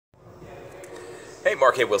Hey,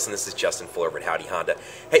 Mark. Hey, Wilson. This is Justin Fuller over at Howdy Honda.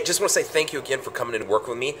 Hey, just want to say thank you again for coming in and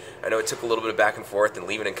working with me. I know it took a little bit of back and forth and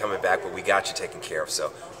leaving and coming back, but we got you taken care of.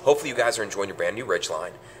 So hopefully you guys are enjoying your brand new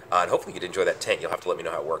Ridgeline, and hopefully you'd enjoy that tent. You'll have to let me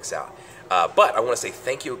know how it works out. But I want to say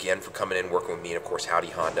thank you again for coming in and working with me, and of course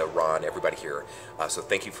Howdy Honda, Ron, everybody here. So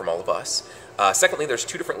thank you from all of us. Secondly, there's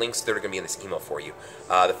two different links that are going to be in this email for you.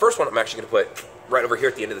 The first one I'm actually going to put right over here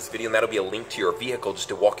at the end of this video, and that'll be a link to your vehicle just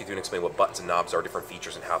to walk you through and explain what buttons and knobs are, different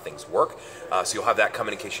features, and how things work. So you'll have that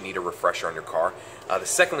coming in case you need a refresher on your car. The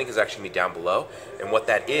second link is actually going to be down below, and what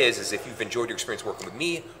that is if you've enjoyed your experience working with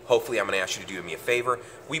me, hopefully I'm going to ask you to do me a favor.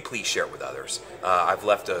 Will you please share it with others? I've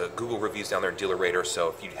left Google reviews down there in Dealer Rater, so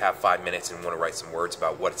if you have 5 minutes and want to write some words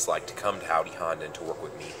about what it's like to come to Howdy Honda and to work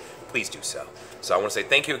with me, please do so. So I want to say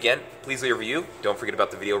thank you again. Please leave a review. Don't forget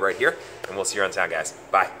about the video right here, and we'll see you around town, guys.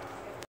 Bye.